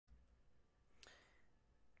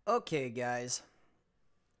Okay, guys,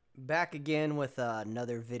 back again with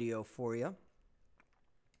another video for you.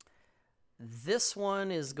 This one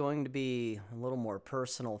is going to be a little more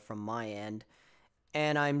personal from my end,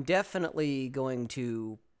 and I'm definitely going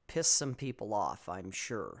to piss some people off, I'm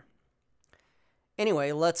sure.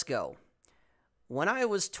 Anyway, let's go. When I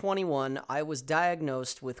was 21, I was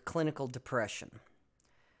diagnosed with clinical depression.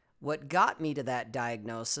 What got me to that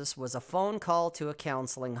diagnosis was a phone call to a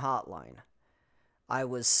counseling hotline. I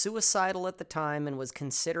was suicidal at the time and was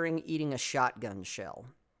considering eating a shotgun shell.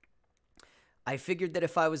 I figured that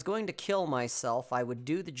if I was going to kill myself, I would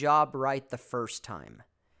do the job right the first time.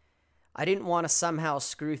 I didn't want to somehow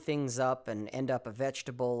screw things up and end up a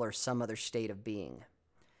vegetable or some other state of being.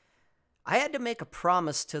 I had to make a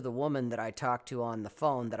promise to the woman that I talked to on the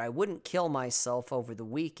phone that I wouldn't kill myself over the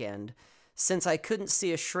weekend since I couldn't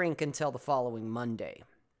see a shrink until the following Monday.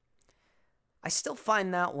 I still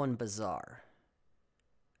find that one bizarre.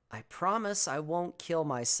 I promise I won't kill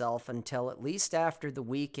myself until at least after the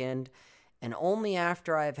weekend, and only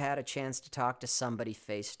after I've had a chance to talk to somebody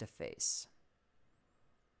face to face.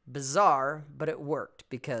 Bizarre, but it worked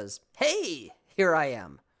because, hey, here I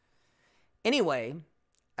am. Anyway,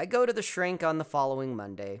 I go to the shrink on the following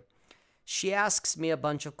Monday. She asks me a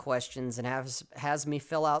bunch of questions and has me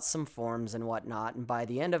fill out some forms and whatnot, and by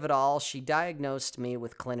the end of it all, she diagnosed me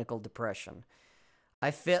with clinical depression. I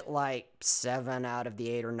fit like 7 out of the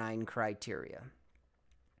 8 or 9 criteria.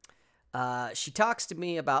 She talks to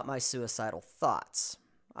me about my suicidal thoughts.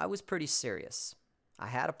 I was pretty serious. I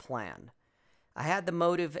had a plan. I had the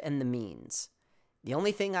motive and the means. The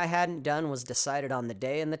only thing I hadn't done was decided on the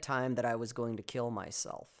day and the time that I was going to kill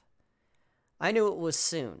myself. I knew it was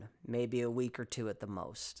soon, maybe a week or 2 at the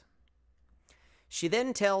most. She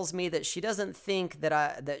then tells me that she doesn't think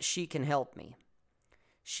that she can help me.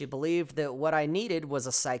 She believed that what I needed was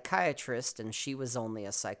a psychiatrist and she was only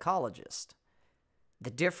a psychologist.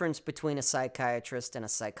 The difference between a psychiatrist and a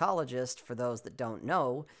psychologist, for those that don't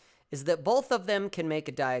know, is that both of them can make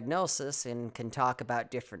a diagnosis and can talk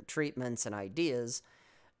about different treatments and ideas,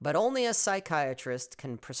 but only a psychiatrist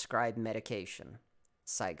can prescribe medication.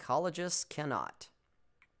 Psychologists cannot.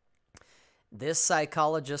 This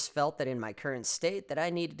psychologist felt that in my current state that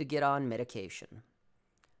I needed to get on medication.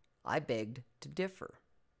 I begged to differ.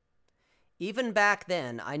 Even back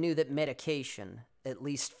then, I knew that medication, at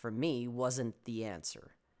least for me, wasn't the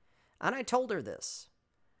answer. And I told her this.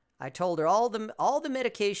 I told her all the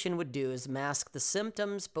medication would do is mask the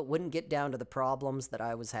symptoms but wouldn't get down to the problems that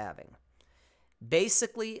I was having.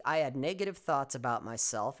 Basically, I had negative thoughts about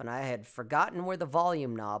myself and I had forgotten where the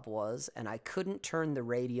volume knob was and I couldn't turn the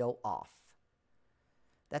radio off.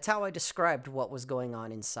 That's how I described what was going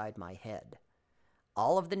on inside my head.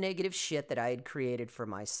 All of the negative shit that I had created for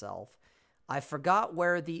myself, I forgot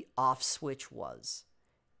where the off switch was,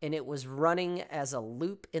 and it was running as a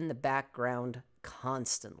loop in the background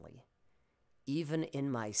constantly, even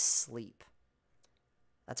in my sleep.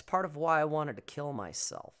 That's part of why I wanted to kill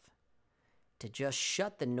myself, to just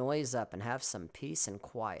shut the noise up and have some peace and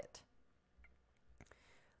quiet.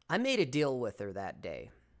 I made a deal with her that day.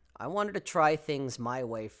 I wanted to try things my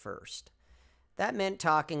way first. That meant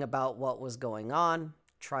talking about what was going on,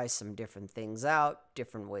 try some different things out,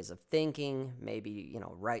 different ways of thinking, maybe,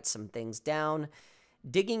 write some things down,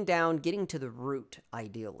 digging down, getting to the root,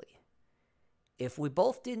 ideally. If we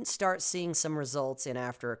both didn't start seeing some results in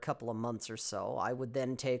after a couple of months or so, I would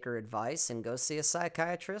then take her advice and go see a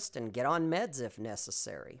psychiatrist and get on meds if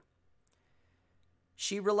necessary.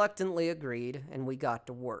 She reluctantly agreed, and we got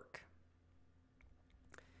to work.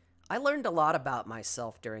 I learned a lot about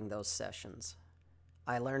myself during those sessions.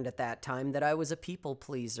 I learned at that time that I was a people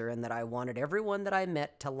pleaser and that I wanted everyone that I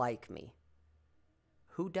met to like me.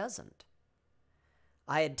 Who doesn't?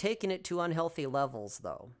 I had taken it to unhealthy levels,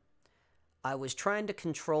 though. I was trying to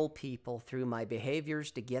control people through my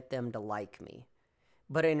behaviors to get them to like me.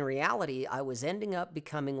 But in reality, I was ending up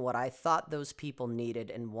becoming what I thought those people needed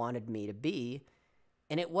and wanted me to be,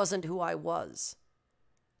 and it wasn't who I was.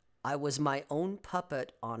 I was my own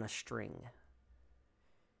puppet on a string.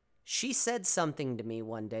 She said something to me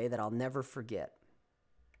one day that I'll never forget.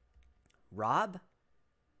 "Rob,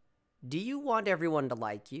 do you want everyone to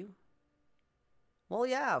like you?" "Well,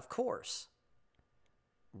 yeah, of course."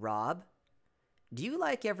 "Rob, do you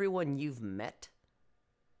like everyone you've met?"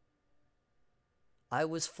 I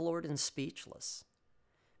was floored and speechless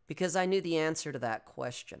because I knew the answer to that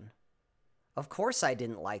question. Of course I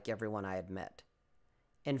didn't like everyone I had met.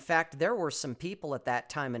 In fact, there were some people at that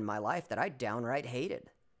time in my life that I downright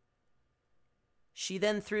hated. She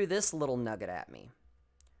then threw this little nugget at me.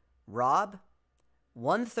 "Rob,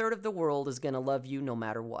 1/3 of the world is going to love you no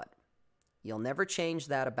matter what. You'll never change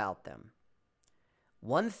that about them.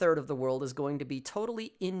 1/3 of the world is going to be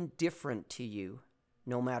totally indifferent to you,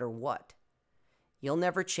 no matter what. You'll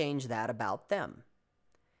never change that about them.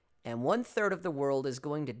 And 1/3 of the world is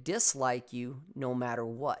going to dislike you, no matter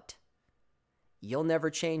what. You'll never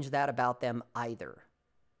change that about them either.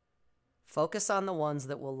 Focus on the ones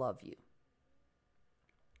that will love you.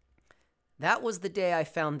 That was the day I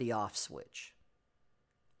found the off switch.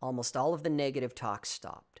 Almost all of the negative talk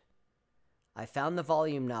stopped. I found the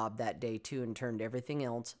volume knob that day too and turned everything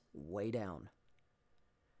else way down.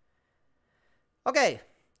 Okay,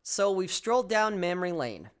 so we've strolled down memory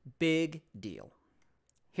lane. Big deal.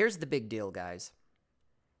 Here's the big deal, guys.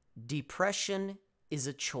 Depression is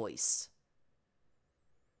a choice.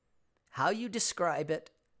 How you describe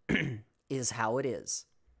it is how it is.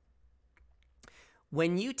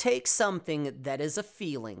 When you take something that is a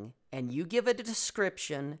feeling and you give it a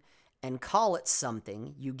description and call it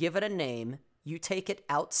something, you give it a name, you take it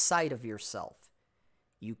outside of yourself.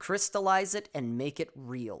 You crystallize it and make it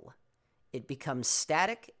real. It becomes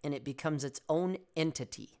static and it becomes its own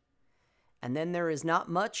entity. And then there is not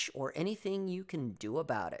much or anything you can do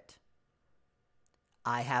about it.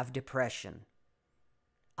 I have depression.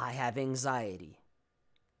 I have anxiety.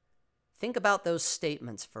 Think about those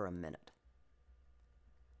statements for a minute.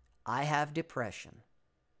 I have depression.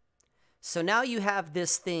 So now you have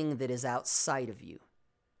this thing that is outside of you.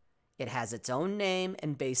 It has its own name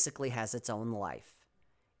and basically has its own life.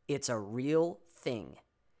 It's a real thing.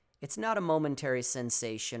 It's not a momentary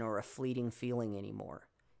sensation or a fleeting feeling anymore.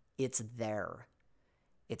 It's there.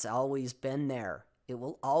 It's always been there. It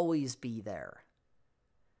will always be there.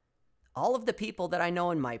 All of the people that I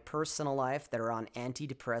know in my personal life that are on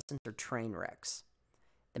antidepressants are train wrecks.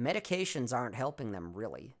 The medications aren't helping them,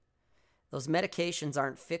 really. Those medications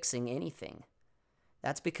aren't fixing anything.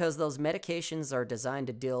 That's because those medications are designed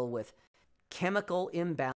to deal with chemical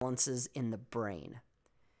imbalances in the brain.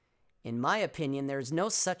 In my opinion, there's no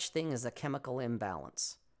such thing as a chemical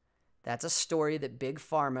imbalance. That's a story that Big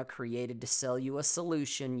Pharma created to sell you a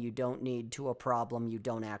solution you don't need to a problem you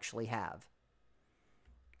don't actually have.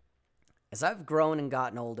 As I've grown and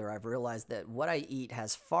gotten older, I've realized that what I eat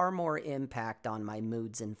has far more impact on my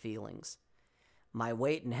moods and feelings. My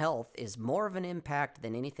weight and health is more of an impact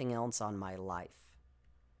than anything else on my life.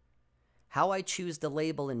 How I choose to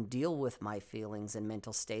label and deal with my feelings and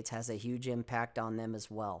mental states has a huge impact on them as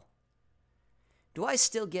well. Do I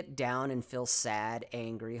still get down and feel sad,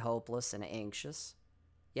 angry, hopeless, and anxious?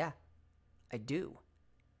 Yeah, I do.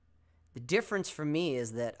 The difference for me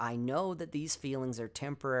is that I know that these feelings are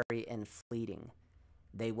temporary and fleeting.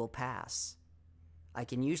 They will pass. I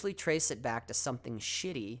can usually trace it back to something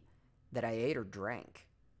shitty that I ate or drank.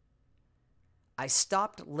 I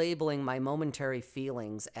stopped labeling my momentary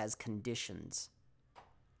feelings as conditions.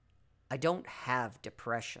 I don't have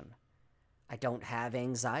depression. I don't have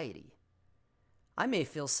anxiety. I may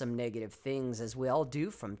feel some negative things, as we all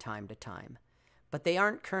do from time to time, but they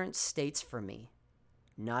aren't current states for me.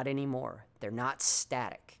 Not anymore. They're not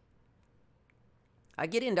static. I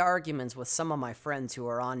get into arguments with some of my friends who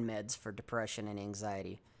are on meds for depression and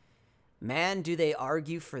anxiety. Man, do they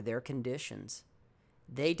argue for their conditions.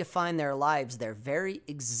 They define their lives, their very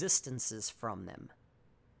existences from them.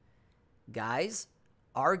 Guys,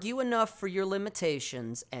 argue enough for your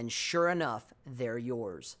limitations, and sure enough, they're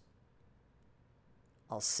yours.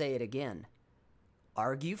 I'll say it again.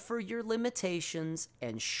 Argue for your limitations,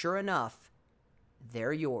 and sure enough,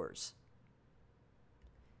 they're yours.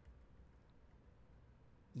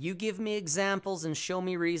 You give me examples and show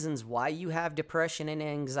me reasons why you have depression and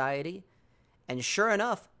anxiety, and sure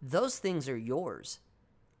enough, those things are yours,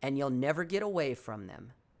 and you'll never get away from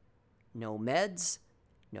them. No meds,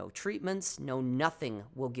 no treatments, no nothing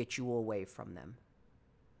will get you away from them.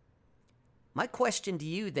 My question to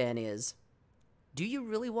you then is, do you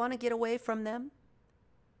really want to get away from them?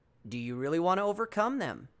 Do you really want to overcome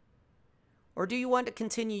them? Or do you want to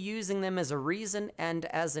continue using them as a reason and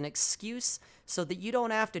as an excuse so that you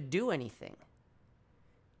don't have to do anything?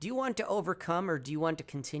 Do you want to overcome, or do you want to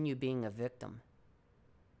continue being a victim?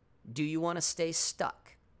 Do you want to stay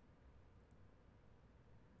stuck?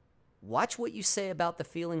 Watch what you say about the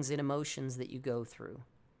feelings and emotions that you go through.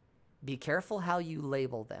 Be careful how you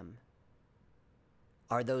label them.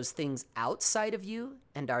 Are those things outside of you,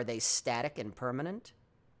 and are they static and permanent?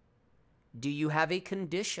 Do you have a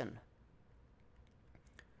condition?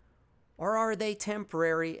 Or are they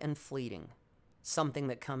temporary and fleeting, something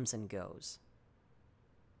that comes and goes?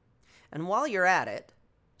 And while you're at it,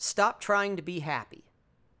 stop trying to be happy.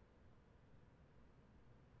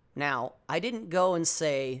 Now, I didn't go and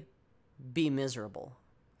say, be miserable.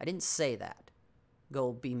 I didn't say that.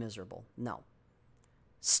 go be miserable. No.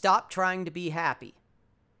 Stop trying to be happy.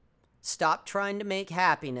 Stop trying to make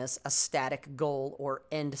happiness a static goal or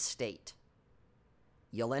end state.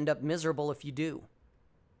 You'll end up miserable if you do.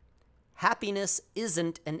 Happiness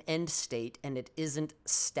isn't an end state, and it isn't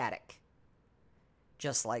static.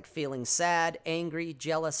 Just like feeling sad, angry,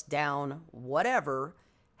 jealous, down, whatever,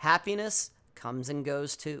 happiness comes and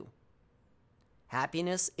goes too.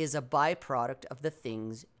 Happiness is a byproduct of the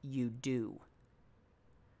things you do.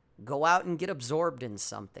 Go out and get absorbed in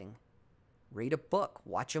something. Read a book,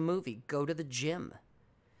 watch a movie, go to the gym.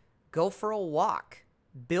 Go for a walk,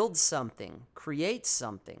 build something, create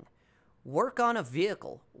something, work on a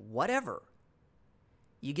vehicle, whatever.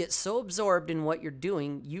 You get so absorbed in what you're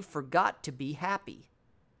doing, you forgot to be happy.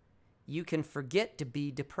 You can forget to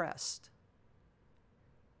be depressed.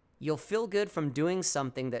 You'll feel good from doing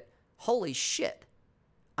something that, holy shit,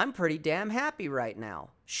 I'm pretty damn happy right now,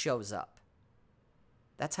 shows up.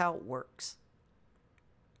 That's how it works.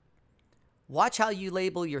 Watch how you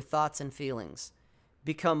label your thoughts and feelings.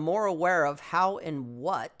 Become more aware of how and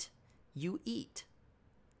what you eat.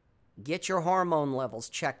 Get your hormone levels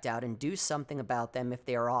checked out and do something about them if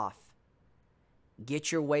they are off.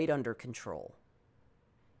 Get your weight under control.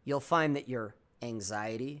 You'll find that your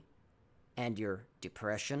anxiety and your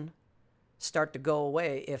depression start to go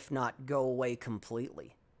away, if not go away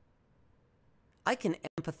completely. I can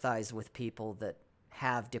empathize with people that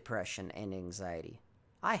have depression and anxiety.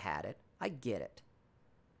 I had it. I get it.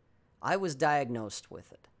 I was diagnosed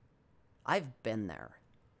with it. I've been there.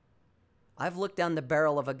 I've looked down the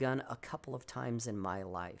barrel of a gun a couple of times in my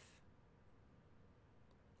life.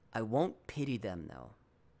 I won't pity them, though.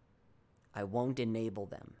 I won't enable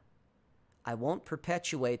them. I won't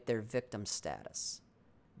perpetuate their victim status.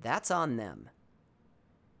 That's on them.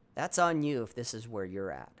 That's on you if this is where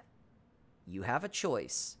you're at. You have a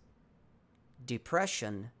choice.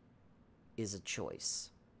 Depression is a choice.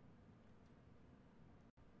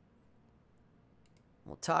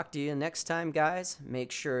 We'll talk to you next time, guys.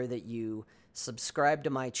 Make sure that you subscribe to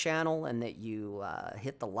my channel and that you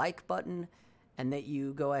hit the like button and that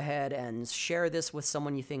you go ahead and share this with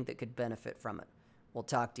someone you think that could benefit from it. We'll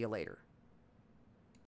talk to you later.